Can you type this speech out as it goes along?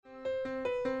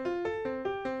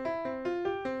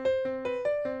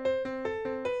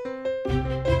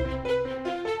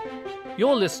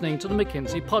You're listening to the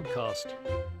McKinsey podcast,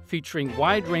 featuring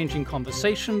wide-ranging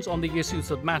conversations on the issues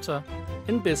that matter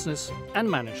in business and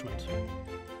management.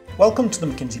 Welcome to the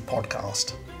McKinsey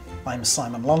podcast. I'm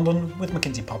Simon London with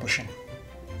McKinsey Publishing.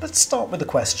 Let's start with a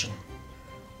question.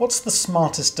 What's the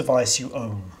smartest device you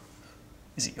own?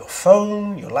 Is it your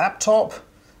phone, your laptop?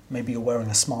 Maybe you're wearing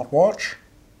a smartwatch?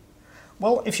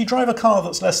 Well, if you drive a car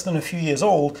that's less than a few years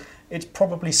old, it's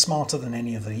probably smarter than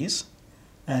any of these.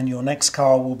 And your next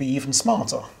car will be even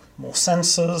smarter. More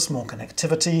sensors, more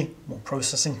connectivity, more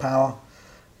processing power,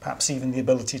 perhaps even the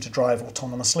ability to drive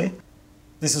autonomously.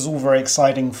 This is all very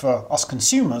exciting for us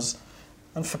consumers,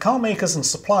 and for car makers and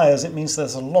suppliers it means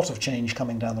there's a lot of change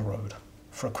coming down the road.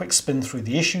 For a quick spin through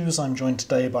the issues, I'm joined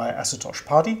today by Asutosh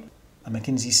Padi, a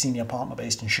McKinsey senior partner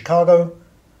based in Chicago,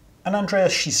 and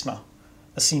Andreas Schiessner,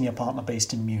 a senior partner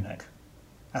based in Munich.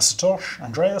 Asutosh,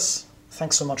 Andreas,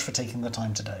 thanks so much for taking the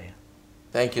time today.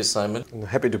 Thank you, Simon. I'm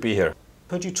happy to be here.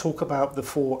 Heard you talk about the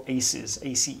four ACEs,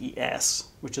 ACES,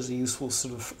 which is a useful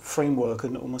sort of framework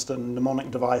and almost a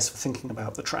mnemonic device for thinking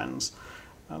about the trends.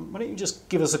 Why don't you just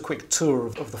give us a quick tour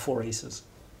of the four ACEs?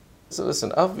 So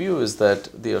listen, our view is that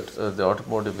the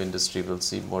automotive industry will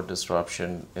see more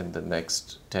disruption in the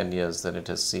next 10 years than it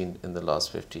has seen in the last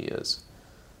 50 years.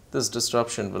 This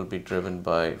disruption will be driven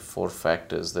by four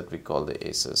factors that we call the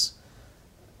ACEs.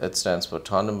 It stands for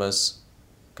autonomous,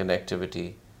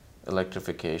 connectivity,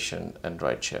 electrification, and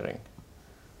ride-sharing.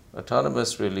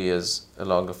 Autonomous really is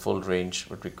along a full range,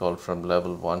 what we call from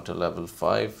level 1 to level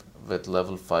 5, with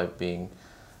level 5 being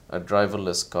a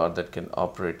driverless car that can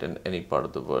operate in any part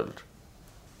of the world.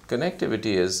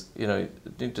 Connectivity is, you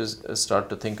need to start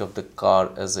to think of the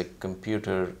car as a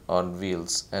computer on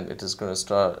wheels, and it is going to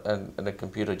start, and a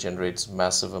computer generates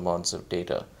massive amounts of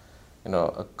data.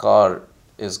 A car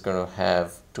is going to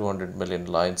have 200 million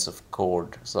lines of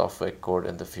code, software code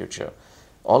in the future.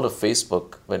 All of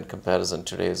Facebook, when comparison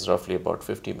today, is roughly about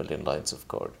 50 million lines of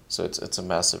code. So it's a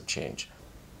massive change.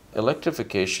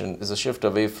 Electrification is a shift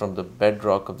away from the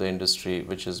bedrock of the industry,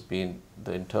 which has been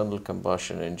the internal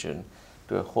combustion engine,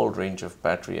 to a whole range of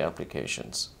battery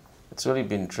applications. It's really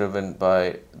been driven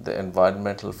by the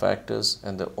environmental factors,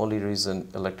 and the only reason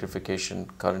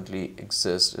electrification currently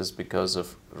exists is because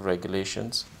of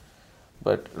regulations.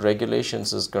 But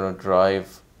regulations is going to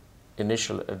drive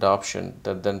initial adoption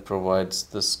that then provides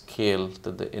the scale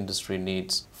that the industry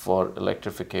needs for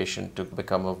electrification to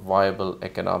become a viable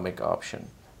economic option.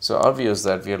 So our view is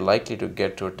that we are likely to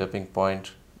get to a tipping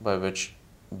point by which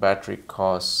battery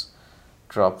costs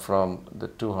drop from the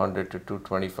 $200 to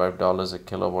 $225 a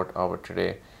kilowatt hour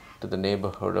today to the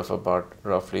neighborhood of about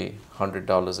roughly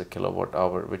 $100 a kilowatt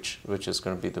hour, which is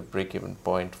going to be the break-even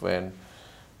point when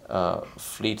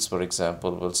fleets, for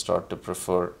example, will start to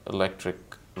prefer electric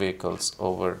vehicles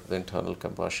over the internal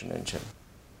combustion engine.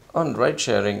 On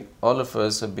ride-sharing, all of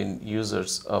us have been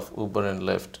users of Uber and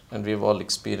Lyft, and we've all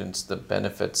experienced the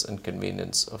benefits and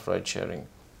convenience of ride-sharing.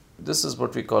 This is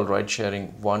what we call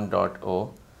ride-sharing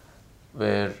 1.0,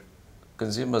 where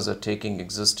consumers are taking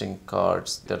existing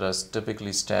cars that are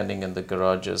typically standing in the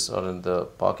garages or in the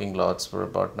parking lots for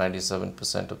about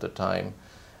 97% of the time,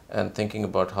 and thinking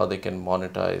about how they can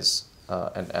monetize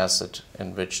an asset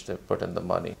in which they put in the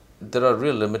money. There are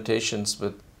real limitations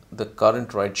with the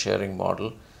current ride-sharing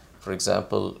model. For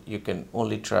example, you can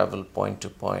only travel point to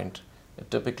point. It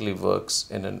typically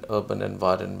works in an urban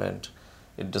environment.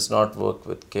 It does not work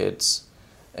with kids.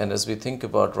 And as we think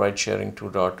about ride-sharing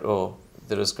 2.0,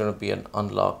 there is going to be an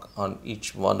unlock on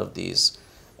each one of these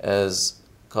as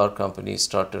car companies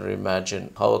start to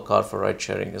reimagine how a car for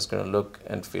ride-sharing is going to look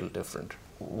and feel different.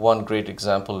 One great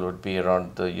example would be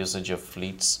around the usage of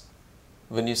fleets.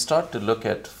 When you start to look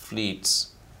at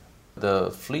fleets, the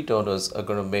fleet owners are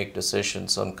going to make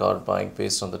decisions on car buying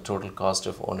based on the total cost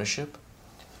of ownership.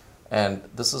 And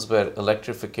this is where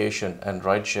electrification and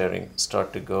ride-sharing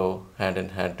start to go hand in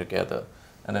hand together.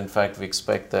 And in fact, we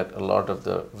expect that a lot of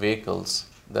the vehicles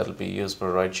that will be used for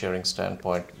a ride-sharing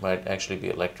standpoint might actually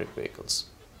be electric vehicles.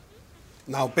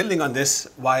 Now, building on this,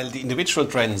 while the individual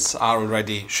trends are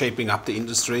already shaping up the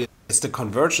industry, it's the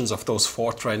convergence of those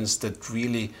four trends that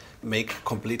really make a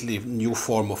completely new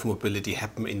form of mobility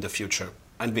happen in the future.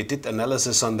 And we did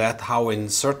analysis on that, how in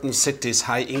certain cities,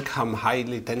 high income,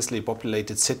 highly densely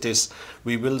populated cities,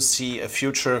 we will see a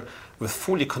future with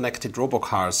fully connected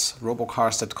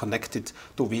robocars that connected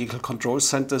to vehicle control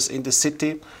centers in the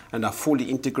city and are fully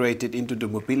integrated into the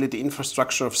mobility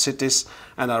infrastructure of cities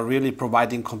and are really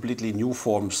providing completely new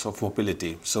forms of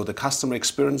mobility. So the customer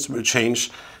experience will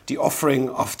change, the offering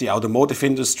of the automotive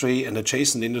industry and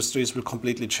adjacent industries will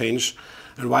completely change.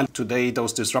 And while today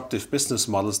those disruptive business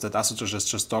models that Ashutosh has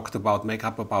just talked about make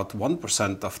up about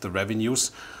 1% of the revenues,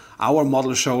 our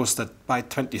model shows that by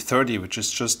 2030, which is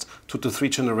just 2 to 3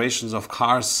 generations of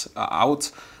cars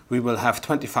out, we will have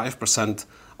 25%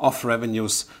 of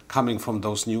revenues coming from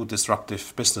those new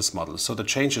disruptive business models. So the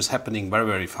change is happening very,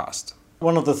 very fast.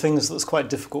 One of the things that's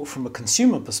quite difficult from a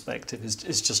consumer perspective is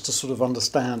just to sort of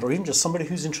understand, or even just somebody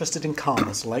who's interested in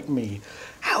cars like me,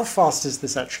 how fast is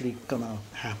this actually going to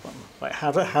happen? Like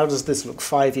how does this look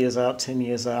 5 years out, 10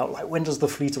 years out? Like when does the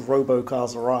fleet of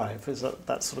robocars arrive? Is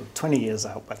that sort of 20 years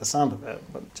out by the sound of it?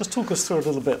 But just talk us through a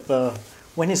little bit,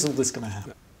 when is all this going to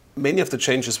happen? Many of the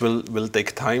changes will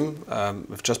take time.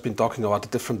 We've just been talking about the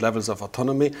different levels of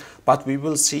autonomy, but we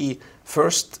will see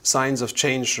first signs of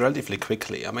change relatively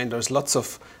quickly. I mean, there's lots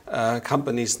of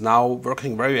companies now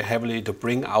working very heavily to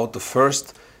bring out the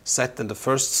first set and the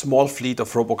first small fleet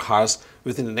of robocars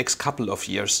within the next couple of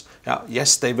years.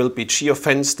 Yes, they will be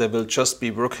geo-fenced, they will just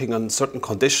be working on certain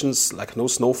conditions like no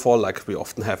snowfall like we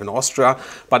often have in Austria,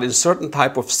 but in certain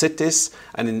type of cities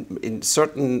and in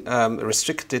certain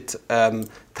restricted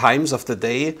times of the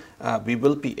day, we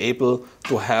will be able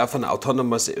to have an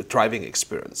autonomous driving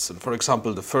experience. And for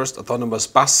example, the first autonomous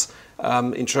bus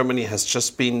in Germany has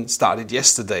just been started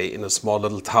yesterday in a small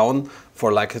little town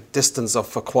for like a distance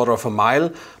of a quarter of a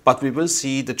mile. But we will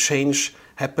see the change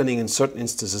happening in certain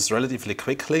instances relatively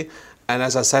quickly. And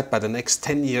as I said, by the next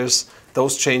 10 years,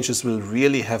 those changes will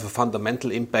really have a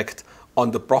fundamental impact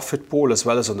on the profit pool as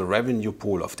well as on the revenue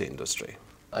pool of the industry.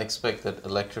 I expect that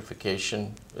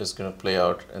electrification is going to play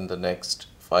out in the next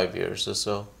 5 years or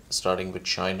so, starting with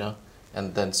China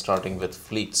and then starting with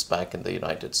fleets back in the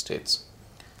United States.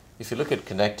 If you look at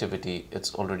connectivity,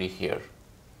 it's already here.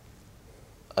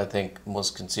 I think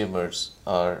most consumers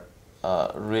are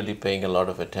really paying a lot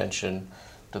of attention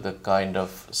to the kind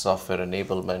of software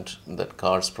enablement that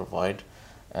cars provide.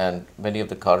 And many of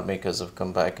the car makers have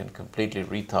come back and completely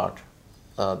rethought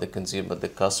the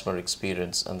customer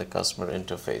experience and the customer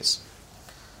interface.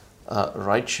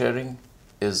 Ridesharing,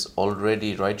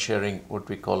 what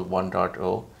we call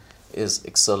 1.0, is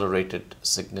accelerated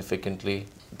significantly.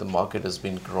 The market has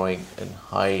been growing in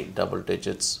high double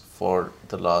digits for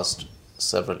the last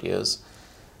several years.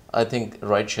 I think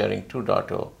ridesharing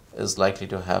 2.0 is likely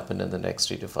to happen in the next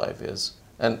 3 to 5 years.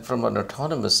 And from an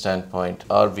autonomous standpoint,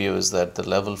 our view is that the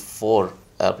level 4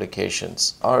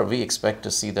 applications, we expect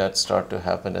to see that start to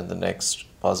happen in the next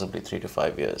possibly 3 to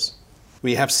 5 years.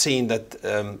 We have seen that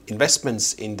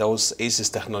investments in those ACES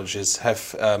technologies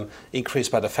have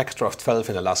increased by the factor of 12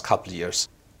 in the last couple of years.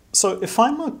 So if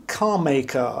I'm a car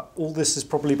maker, all this is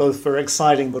probably both very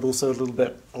exciting but also a little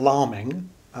bit alarming.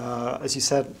 As you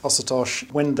said,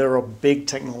 Ashutosh, when there are big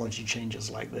technology changes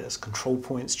like this, control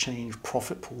points change,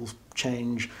 profit pools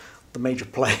change, the major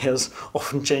players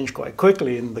often change quite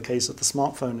quickly in the case of the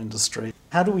smartphone industry.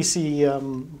 How do we see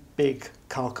big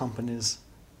car companies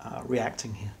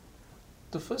reacting here?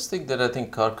 The first thing that I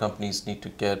think car companies need to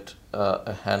get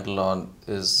a handle on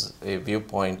is a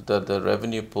viewpoint that the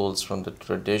revenue pools from the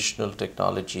traditional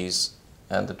technologies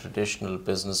and the traditional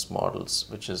business models,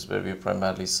 which is where we're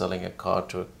primarily selling a car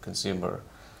to a consumer,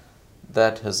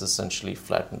 that has essentially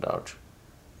flattened out.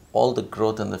 All the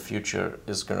growth in the future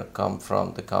is going to come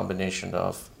from the combination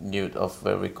of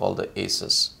where we call the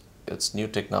ACES. It's new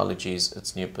technologies,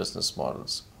 it's new business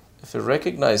models. If you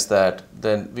recognize that,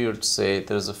 then we would say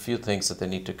there's a few things that they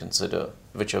need to consider,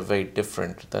 which are very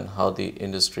different than how the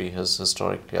industry has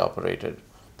historically operated.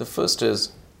 The first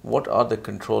is, what are the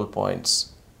control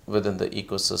points within the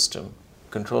ecosystem?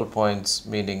 Control points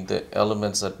meaning the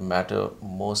elements that matter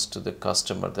most to the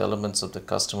customer, the elements of the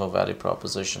customer value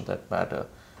proposition that matter.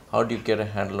 How do you get a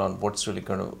handle on what's really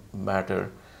going to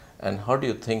matter? And how do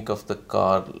you think of the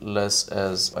car less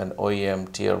as an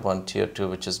OEM tier 1, tier 2,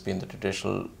 which has been the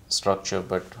traditional structure,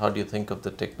 but how do you think of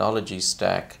the technology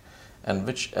stack and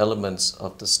which elements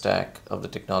of the stack, of the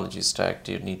technology stack,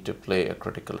 do you need to play a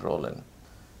critical role in?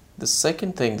 The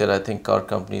second thing that I think car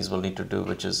companies will need to do,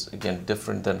 which is again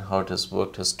different than how it has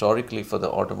worked historically for the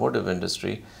automotive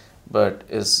industry, but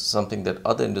is something that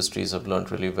other industries have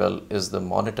learned really well, is the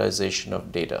monetization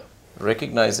of data.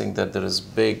 Recognizing that there is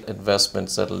big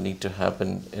investments that will need to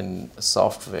happen in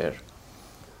software,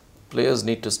 players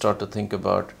need to start to think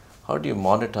about how do you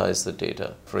monetize the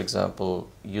data? For example,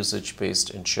 usage-based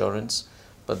insurance,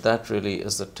 but that really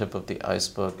is the tip of the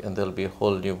iceberg, and there'll be a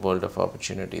whole new world of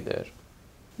opportunity there.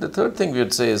 The third thing we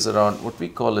would say is around what we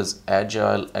call as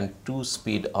agile and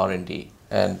two-speed R&D.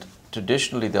 And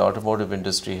traditionally, the automotive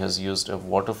industry has used a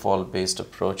waterfall-based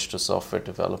approach to software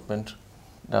development.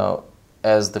 Now,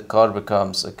 as the car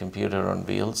becomes a computer on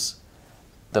wheels,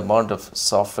 the amount of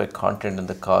software content in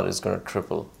the car is going to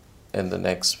triple in the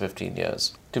next 15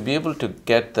 years. To be able to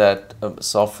get that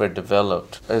software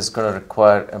developed is going to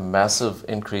require a massive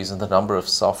increase in the number of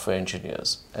software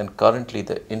engineers. And currently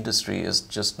the industry is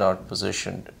just not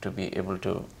positioned to be able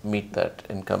to meet that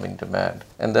incoming demand.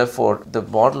 And therefore the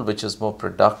model which is more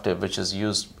productive, which is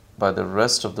used by the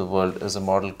rest of the world, is a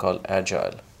model called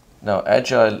Agile. Now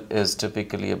Agile is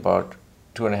typically about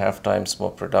 2.5 times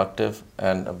more productive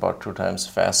and about 2 times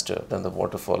faster than the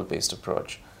waterfall-based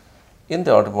approach. In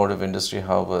the automotive industry,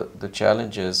 however, the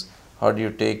challenge is how do you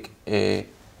take a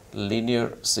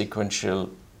linear sequential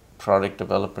product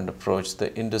development approach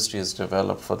the industry has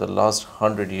developed for the last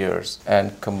 100 years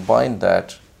and combine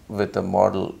that with a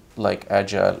model like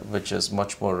Agile, which is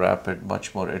much more rapid,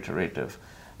 much more iterative.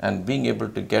 And being able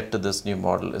to get to this new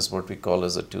model is what we call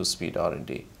as a two-speed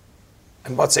R&D.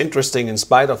 And what's interesting, in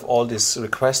spite of all these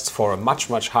requests for a much,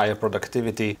 much higher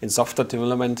productivity in software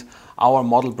development, our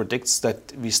model predicts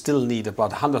that we still need about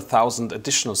 100,000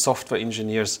 additional software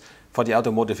engineers for the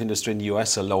automotive industry in the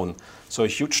US alone. So a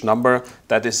huge number.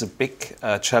 That is a big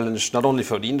challenge, not only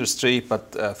for the industry,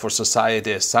 but for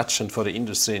society as such and for the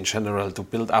industry in general to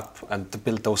build up and to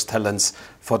build those talents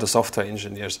for the software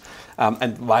engineers.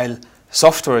 And while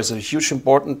software is a huge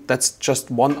important, that's just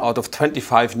one out of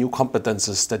 25 new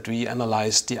competences that we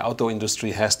analyze the auto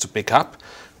industry has to pick up.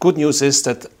 Good news is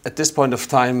that at this point of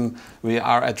time, we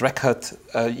are at record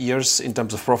years in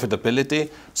terms of profitability.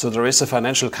 So there is a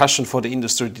financial cushion for the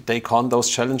industry to take on those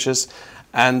challenges.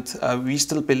 And we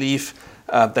still believe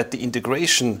that the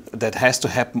integration that has to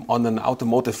happen on an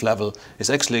automotive level is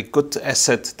actually a good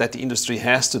asset that the industry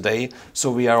has today.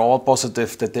 So we are all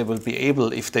positive that they will be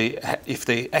able, if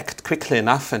they act quickly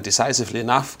enough and decisively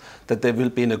enough, that they will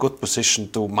be in a good position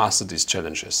to master these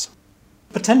challenges.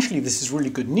 Potentially this is really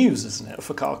good news, isn't it,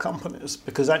 for car companies?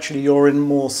 Because actually you're in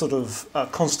more sort of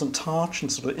constant touch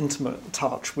and sort of intimate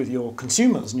touch with your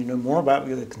consumers, and you know more about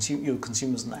your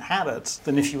consumers and their habits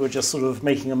than if you were just sort of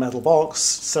making a metal box,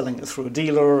 selling it through a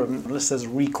dealer, and unless there's a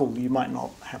recall, you might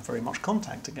not have very much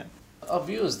contact again. Our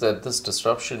view is that this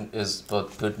disruption is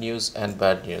both good news and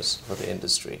bad news for the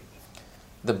industry.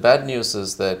 The bad news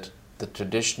is that the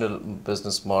traditional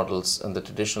business models and the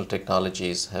traditional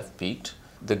technologies have peaked.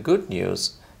 The good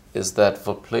news is that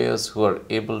for players who are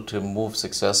able to move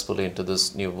successfully into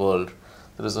this new world,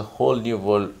 there is a whole new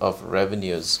world of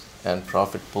revenues and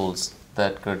profit pools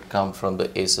that could come from the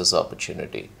ACES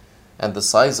opportunity. And the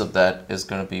size of that is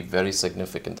going to be very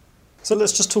significant. So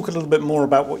let's just talk a little bit more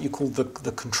about what you call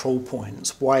the control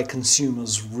points, why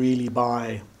consumers really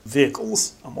buy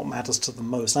vehicles and what matters to them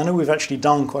most. I know we've actually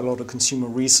done quite a lot of consumer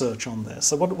research on this.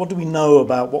 So what do we know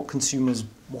about what consumers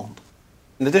want?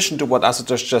 In addition to what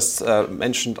Ashutosh just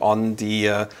mentioned on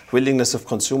the willingness of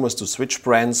consumers to switch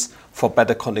brands for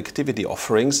better connectivity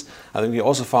offerings, I think we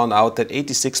also found out that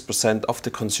 86% of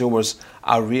the consumers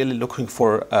are really looking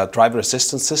for driver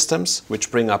assistance systems,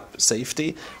 which bring up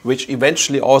safety, which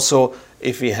eventually also,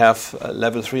 if we have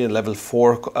level 3 and level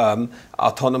 4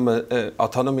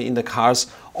 autonomy in the cars,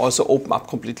 also open up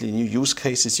completely new use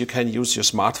cases. You can use your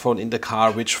smartphone in the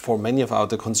car, which for many of our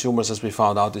consumers, as we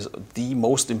found out, is the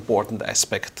most important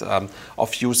aspect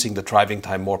of using the driving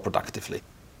time more productively.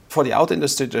 For the auto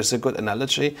industry, there's a good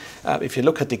analogy. If you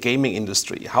look at the gaming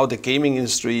industry, how the gaming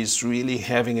industry is really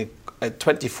having a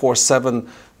 24/7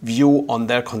 view on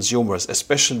their consumers,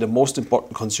 especially the most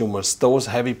important consumers, those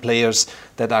heavy players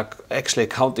that are actually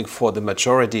accounting for the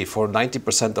majority, for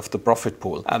 90% of the profit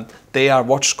pool. They are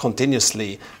watched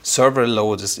continuously. Server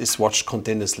load is watched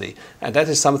continuously. And that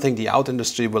is something the auto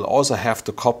industry will also have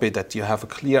to copy, that you have a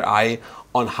clear eye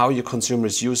on how your consumer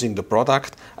is using the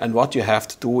product and what you have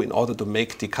to do in order to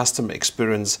make the customer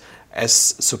experience as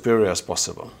superior as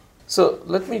possible. So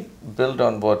let me build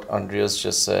on what Andreas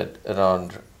just said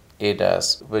around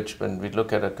ADAS, which when we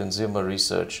look at a consumer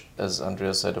research, as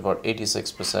Andreas said, about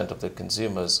 86% of the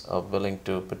consumers are willing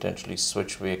to potentially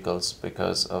switch vehicles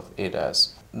because of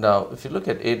ADAS. Now, if you look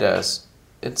at ADAS,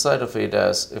 inside of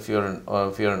ADAS, if you're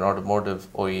an automotive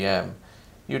OEM,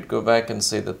 you'd go back and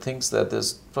say the things that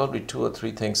there's probably 2 or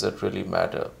 3 things that really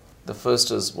matter. The first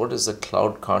is, what does the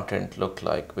cloud content look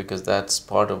like? Because that's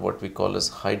part of what we call as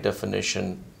high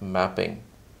definition mapping,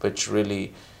 which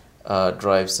really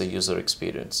drives the user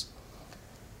experience.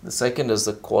 The second is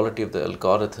the quality of the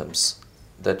algorithms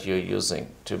that you're using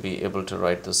to be able to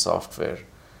write the software.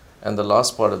 And the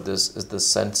last part of this is the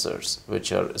sensors,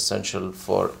 which are essential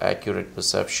for accurate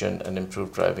perception and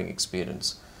improved driving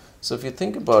experience. So if you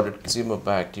think about it consumer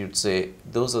backed, you'd say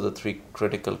those are the three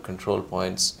critical control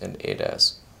points in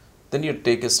ADAS. Then you'd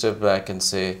take a step back and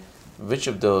say, which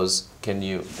of those can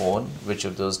you own, which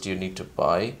of those do you need to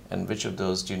buy, and which of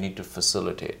those do you need to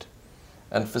facilitate?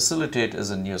 And facilitate is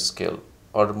a new skill.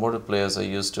 Automotive players are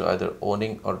used to either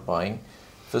owning or buying.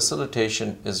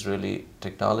 Facilitation is really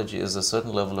technology, is a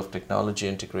certain level of technology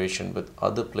integration with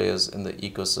other players in the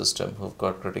ecosystem who've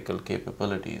got critical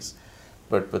capabilities,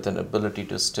 but with an ability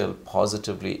to still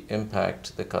positively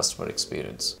impact the customer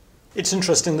experience. It's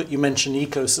interesting that you mention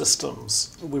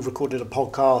ecosystems. We recorded a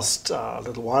podcast a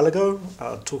little while ago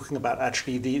talking about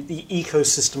actually the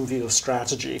ecosystem view of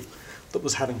strategy that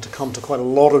was having to come to quite a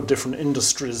lot of different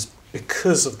industries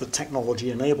because of the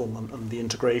technology enablement and the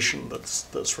integration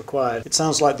that's required. It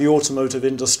sounds like the automotive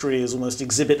industry is almost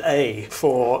exhibit A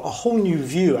for a whole new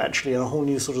view, actually, and a whole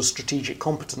new sort of strategic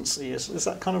competency. Is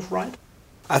that kind of right?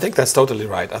 I think that's totally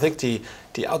right. I think the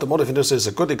automotive industry is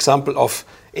a good example of,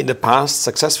 in the past,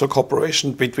 successful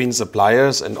cooperation between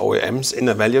suppliers and OEMs in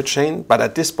a value chain. But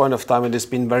at this point of time, it has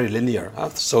been very linear.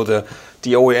 So the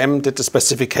OEM did the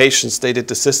specifications, they did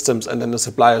the systems, and then the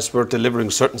suppliers were delivering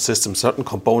certain systems, certain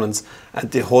components, and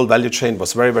the whole value chain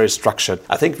was very, very structured.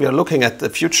 I think we are looking at the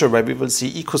future where we will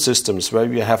see ecosystems, where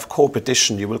we have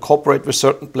competition. You will cooperate with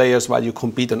certain players while you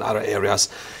compete in other areas.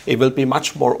 It will be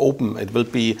much more open. It will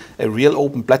be a real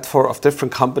open platform of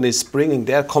different companies bringing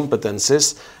their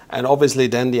competencies, and obviously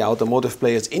then the automotive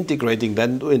players integrating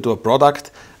them into a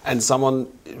product, and someone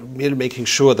really making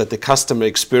sure that the customer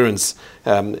experience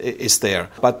is there.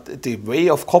 But the way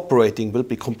of cooperating will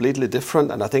be completely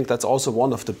different, and I think that's also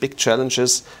one of the big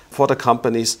challenges for the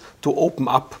companies to open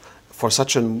up for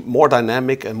such a more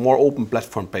dynamic and more open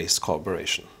platform-based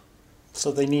cooperation.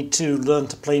 So they need to learn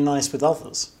to play nice with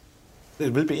others.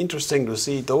 It will be interesting to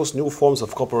see those new forms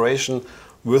of cooperation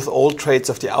with all trades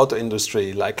of the auto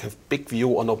industry, like a big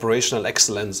view on operational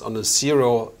excellence, on a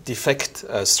zero defect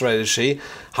strategy,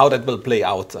 how that will play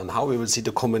out and how we will see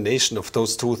the combination of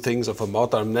those two things, of a more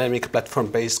dynamic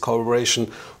platform-based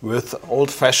cooperation with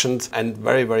old-fashioned and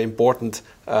very, very important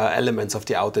elements of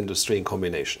the auto industry in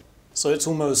combination. So it's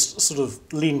almost sort of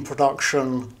lean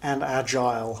production and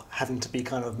agile having to be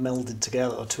kind of melded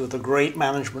together, two of the great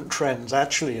management trends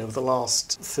actually of the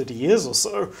last 30 years or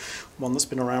so. One that's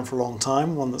been around for a long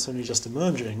time, one that's only just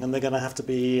emerging, and they're going to have to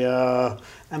be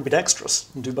ambidextrous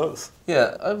and do both.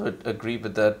 Yeah, I would agree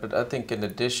with that, but I think in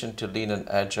addition to lean and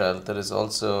agile, there is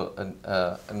also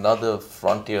another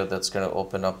frontier that's going to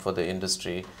open up for the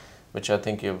industry, which I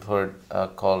think you've heard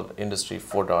called Industry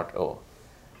 4.0.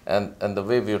 And the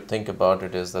way we would think about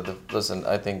it is that,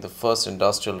 I think the first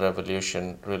industrial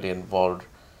revolution really involved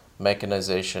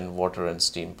mechanization, water and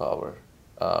steam power.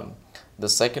 The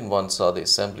second one saw the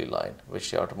assembly line, which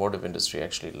the automotive industry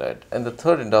actually led. And the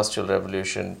third industrial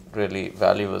revolution, really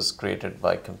value was created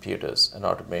by computers and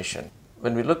automation.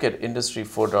 When we look at Industry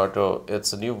 4.0,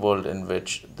 it's a new world in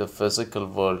which the physical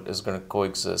world is going to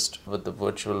coexist with the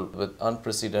virtual, with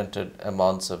unprecedented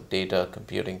amounts of data,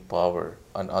 computing power,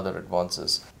 and other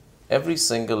advances. Every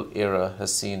single era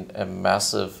has seen a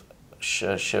massive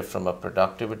shift from a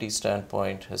productivity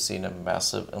standpoint, has seen a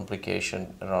massive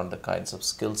implication around the kinds of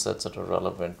skill sets that are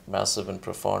relevant, massive and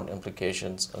profound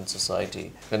implications on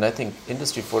society. And I think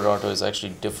Industry 4.0 is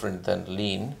actually different than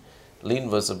Lean.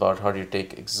 Lean was about how do you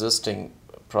take existing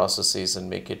processes and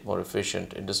make it more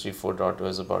efficient. Industry 4.0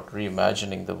 is about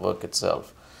reimagining the work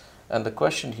itself. And the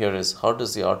question here is, how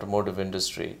does the automotive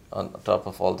industry, on top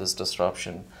of all this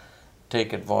disruption,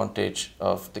 take advantage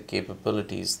of the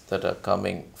capabilities that are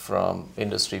coming from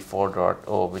Industry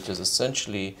 4.0, which is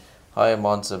essentially high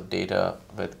amounts of data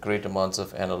with great amounts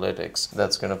of analytics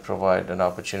that's going to provide an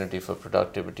opportunity for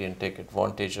productivity, and take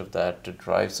advantage of that to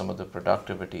drive some of the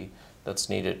productivity that's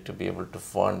needed to be able to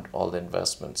fund all the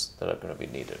investments that are going to be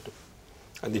needed.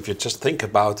 And if you just think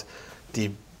about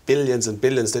the billions and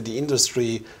billions that the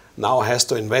industry now has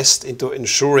to invest into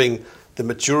ensuring the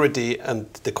maturity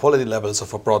and the quality levels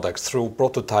of a product through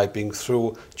prototyping,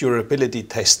 through durability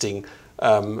testing,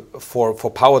 for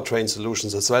powertrain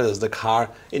solutions, as well as the car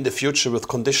in the future with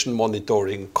condition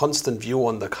monitoring, constant view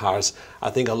on the cars.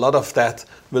 I think a lot of that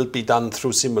will be done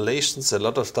through simulations, a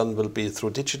lot of that will be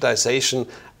through digitization,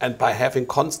 and by having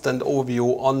constant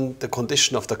overview on the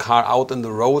condition of the car out in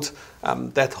the road,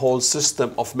 that whole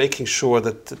system of making sure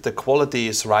that the quality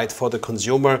is right for the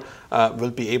consumer will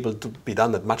be able to be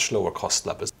done at much lower cost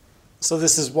levels. So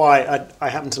this is why I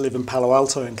happen to live in Palo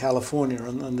Alto in California,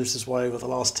 and this is why over the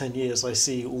last 10 years I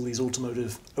see all these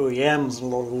automotive OEMs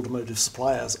and a lot of automotive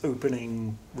suppliers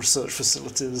opening research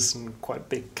facilities and quite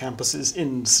big campuses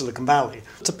in Silicon Valley.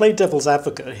 To play devil's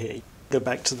advocate here, go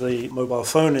back to the mobile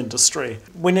phone industry.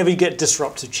 Whenever you get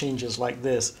disruptive changes like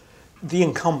this, the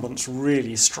incumbents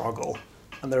really struggle.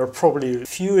 And there are probably a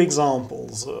few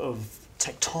examples of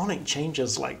tectonic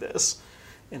changes like this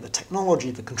in the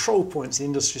technology, the control points, the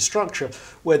industry structure,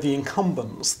 where the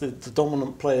incumbents, the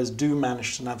dominant players, do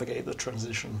manage to navigate the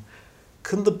transition.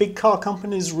 Couldn't the big car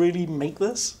companies really make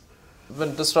this?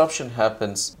 When disruption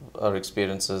happens, our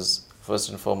experience is first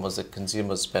and foremost that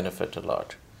consumers benefit a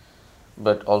lot,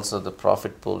 but also the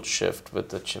profit pool shift with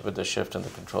the shift in the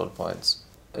control points.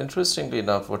 Interestingly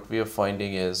enough, what we are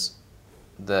finding is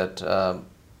that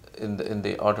in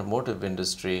the automotive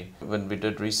industry, when we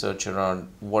did research around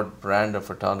what brand of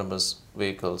autonomous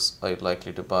vehicles are you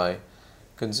likely to buy,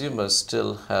 consumers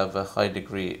still have a high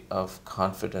degree of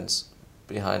confidence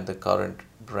behind the current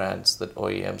brands that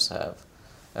OEMs have,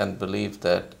 and believe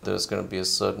that there's going to be a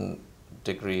certain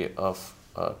degree of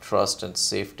trust and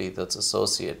safety that's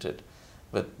associated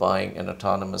with buying an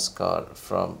autonomous car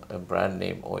from a brand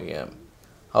name OEM.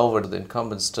 However, the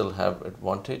incumbents still have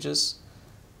advantages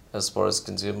as far as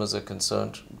consumers are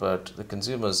concerned, but the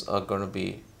consumers are going to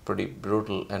be pretty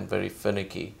brutal and very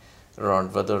finicky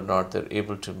around whether or not they're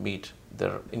able to meet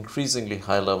their increasingly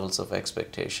high levels of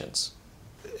expectations.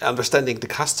 Understanding the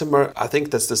customer, I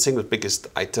think that's the single biggest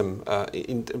item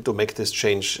to make this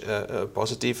change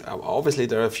positive. Obviously,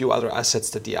 there are a few other assets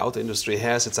that the auto industry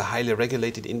has. It's a highly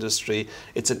regulated industry.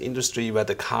 It's an industry where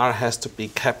the car has to be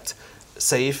kept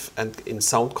safe and in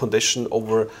sound condition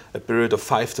over a period of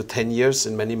 5 to 10 years,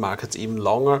 in many markets even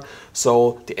longer.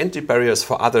 So the entry barriers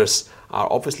for others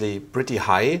are obviously pretty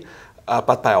high,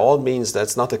 but by all means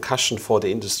that's not a cushion for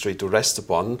the industry to rest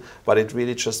upon, but it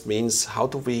really just means how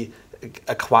do we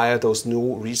acquire those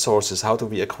new resources, how do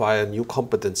we acquire new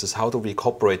competences, how do we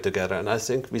cooperate together. And I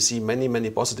think we see many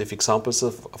positive examples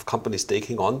of companies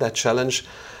taking on that challenge.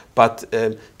 But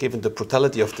given the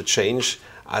brutality of the change,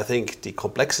 I think the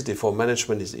complexity for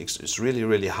management is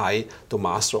really high to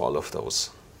master all of those.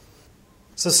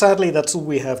 So sadly, that's all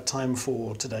we have time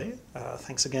for today.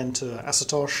 Thanks again to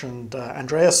Asatosh and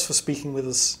Andreas for speaking with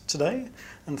us today.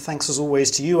 And thanks as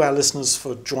always to you, our listeners,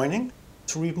 for joining.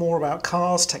 To read more about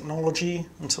cars, technology,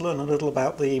 and to learn a little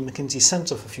about the McKinsey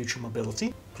Centre for Future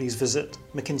Mobility, please visit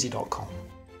mckinsey.com.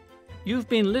 You've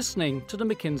been listening to the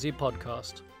McKinsey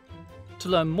podcast. To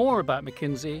learn more about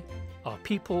McKinsey, our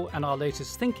people and our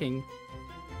latest thinking,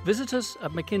 visit us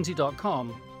at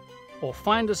mckinsey.com or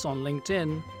find us on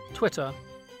LinkedIn, Twitter,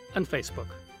 and Facebook.